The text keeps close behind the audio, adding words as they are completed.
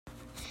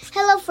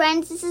Hello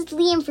friends, this is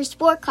Liam for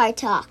Sport Card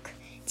Talk.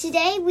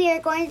 Today we are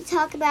going to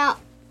talk about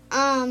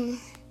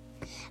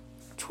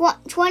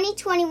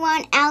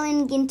 2021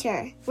 Allen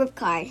Ginter Rip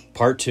Card.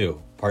 Part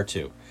two.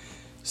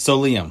 So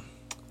Liam,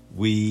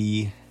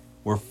 we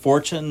were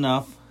fortunate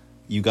enough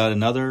you got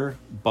another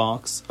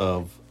box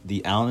of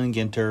the Allen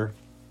Ginter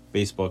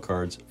baseball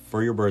cards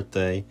for your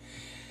birthday.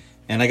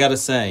 And I gotta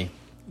say,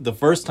 the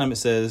first time it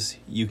says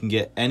you can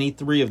get any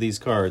 3 of these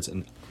cards,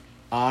 and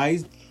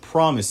I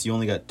promise you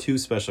only got 2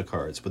 special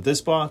cards, but this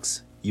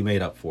box, you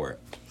made up for it.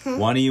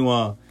 Why don't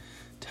you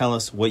tell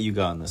us what you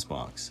got in this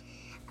box?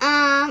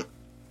 I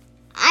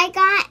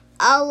got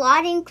a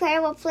lot of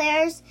incredible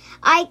players.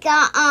 I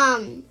got,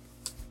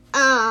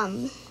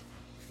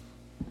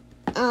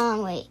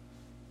 wait.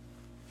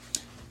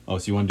 Oh,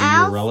 so you want to do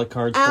your relic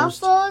cards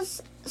first?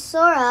 Alphonso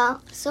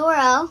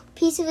Soro,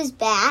 piece of his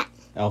bat.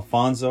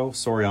 Alfonso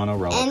Soriano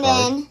relic and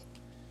card. And then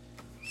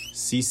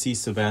CC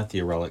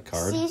Sabathia relic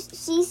card.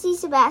 CC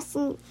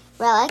Sebastian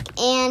relic.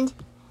 And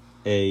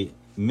a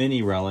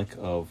mini relic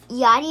of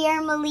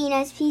Yadier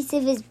Molina's piece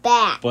of his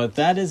bat. But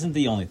that isn't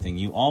the only thing.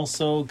 You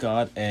also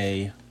got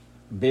a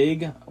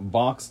big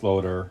box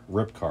loader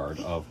rip card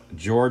of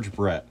George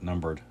Brett,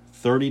 numbered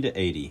 30 to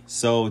 80.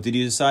 So did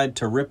you decide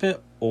to rip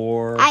it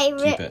or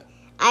keep it?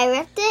 I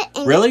ripped it.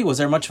 And really? Was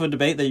there much of a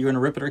debate that you were going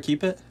to rip it or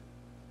keep it?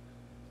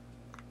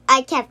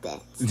 I kept it.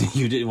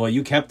 You did. Well,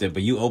 you kept it,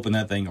 but you opened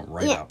that thing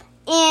right up.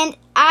 And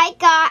I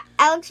got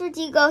Alex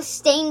Verdugo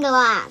stained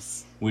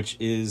glass, which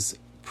is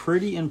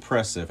pretty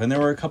impressive. And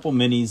there were a couple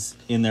minis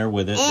in there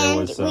with it.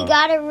 And we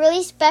got a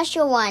really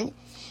special one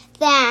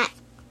that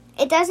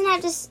it doesn't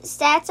have the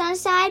stats on the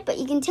side, but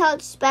you can tell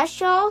it's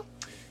special.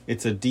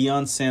 It's a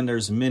Deion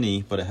Sanders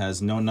mini, but it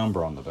has no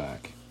number on the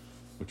back,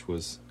 which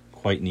was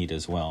quite neat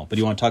as well. But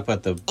do you want to talk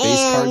about the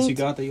base cards you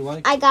got that you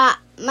like? I got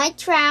Mike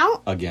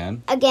Trout.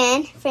 Again.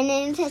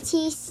 Fernando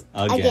Tatis.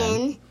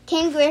 Again.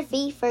 Ken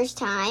Griffey, first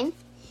time.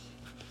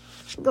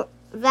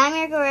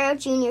 Vladimir Guerrero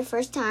Jr.,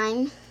 first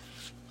time.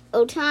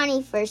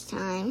 Ohtani, first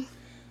time.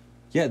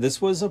 Yeah,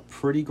 this was a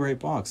pretty great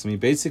box. I mean,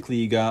 basically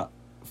you got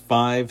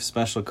 5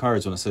 special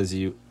cards when it says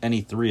you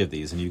any 3 of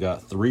these. And you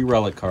got 3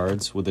 relic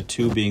cards, with the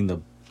 2 being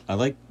the... I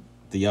like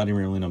the Yadier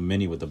Molina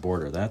mini with the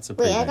border. That's a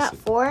pretty nice... Wait, I got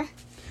 4?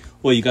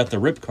 Well, you got the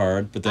rip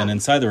card, but then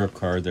inside the rip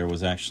card, there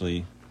was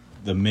actually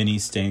the mini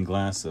stained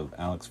glass of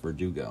Alex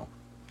Verdugo.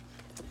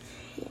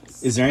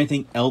 Yes. Is there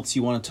anything else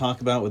you want to talk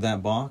about with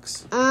that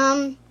box?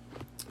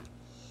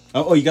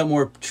 Oh, you got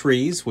more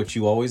trees, which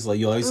you always like.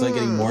 You always like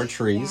getting more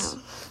trees.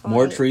 Yeah,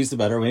 more trees, the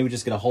better. Maybe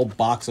just get a whole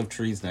box of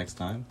trees next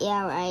time.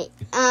 Yeah, right.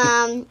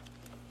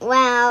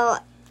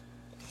 Well,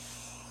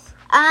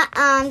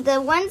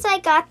 the ones I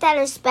got that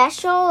are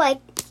special, like,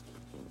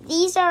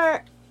 these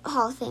are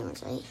Hall of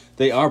Famers, right?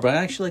 They are, but I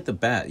actually like the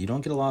bat. You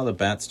don't get a lot of the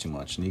bats too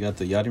much. And you got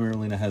the Yadier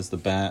Molina has the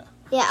bat.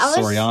 Yeah,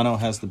 Soriano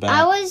has the bat.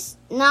 I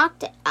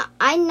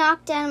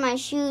knocked out of my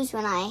shoes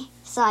when I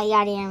saw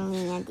Yadier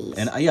Molina these.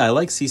 And I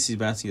like CC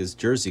Sabathia's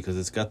jersey because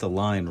it's got the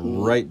line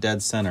right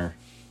dead center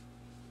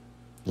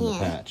in the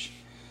patch.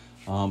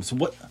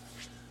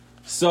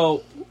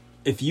 So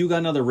if you got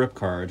another rip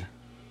card,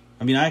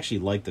 I mean, I actually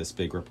like this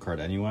big rip card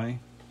anyway.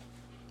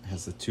 It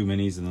has the 2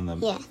 minis and then the...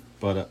 Yeah.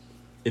 But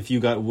if you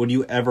got... Would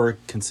you ever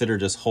consider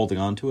just holding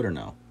on to it or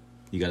no?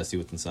 You got to see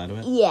what's inside of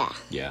it? Yeah.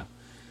 Yeah.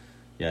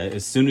 Yeah,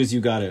 as soon as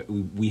you got it,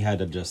 we had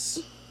to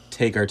just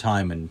take our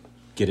time and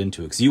get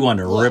into it. Because you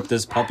wanted to rip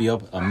this puppy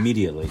up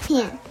immediately.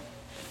 Yeah.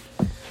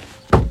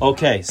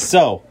 Okay,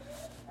 so...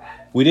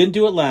 We didn't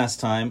do it last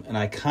time, and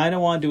I kind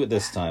of want to do it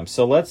this time.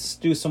 So let's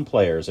do some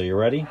players. Are you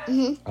ready?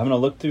 Mm-hmm. I'm going to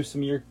look through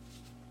some of your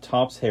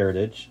Topps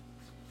Heritage.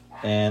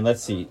 And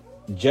let's see.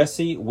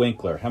 Jesse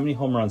Winkler. How many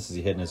home runs has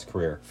he hit in his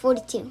career?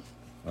 42.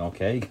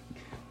 Okay.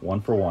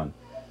 1 for 1.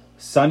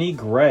 Sonny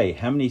Gray.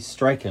 How many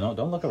strikeouts? No,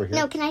 don't look over here.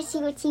 No, can I see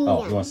what's in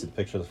Oh, you want to see the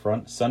picture of the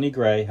front? Sonny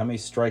Gray. How many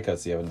strikeouts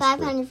does he have in his career?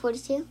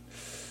 542.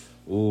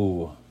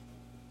 Ooh.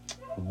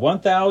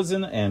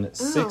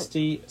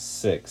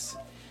 1,066.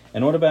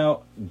 And what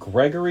about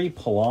Gregory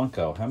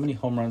Polanco? How many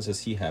home runs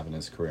does he have in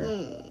his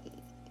career?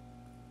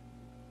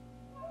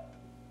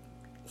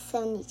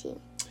 72.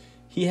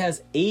 He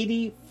has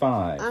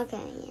 85. Okay.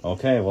 Yeah.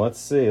 Okay, well, let's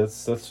see.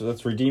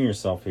 Let's redeem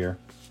yourself here.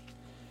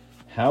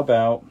 How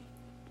about...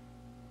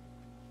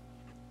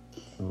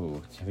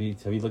 Ooh, have you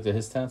looked at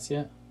his stats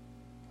yet?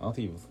 I don't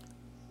think you've...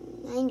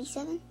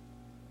 97?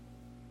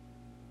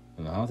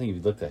 No, I don't think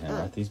you've looked at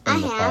him. He's been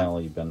in the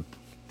pile you've been...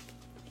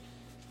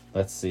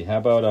 Let's see. How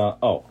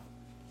about...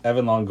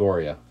 Evan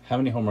Longoria. How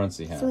many home runs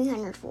does he have?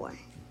 304.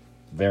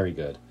 Very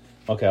good.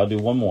 Okay, I'll do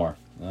one more.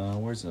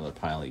 Where's another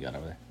pile you got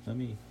over there? Let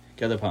me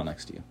get the pile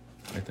next to you.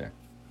 Right there.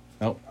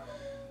 Nope.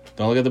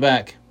 Don't look at the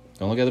back.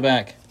 Don't look at the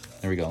back.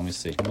 There we go. Let me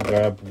see. Let me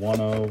grab one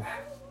of...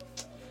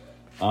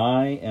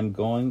 I am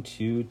going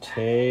to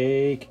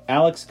take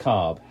Alex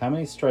Cobb. How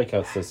many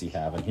strikeouts does he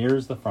have? And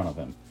here's the front of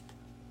him.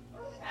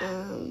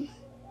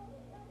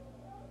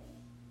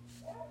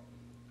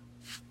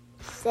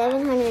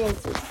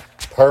 702.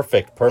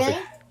 Perfect. Really?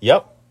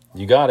 Yep,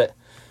 you got it.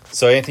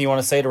 So, anything you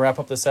want to say to wrap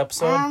up this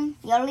episode?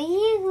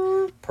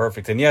 Yodel-ee-hoo.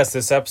 Perfect. And yes,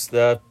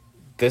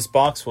 this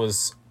box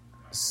was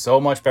so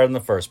much better than the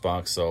first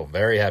box. So,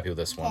 very happy with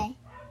this one. Okay.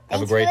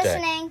 Have a Thanks great for day.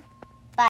 listening.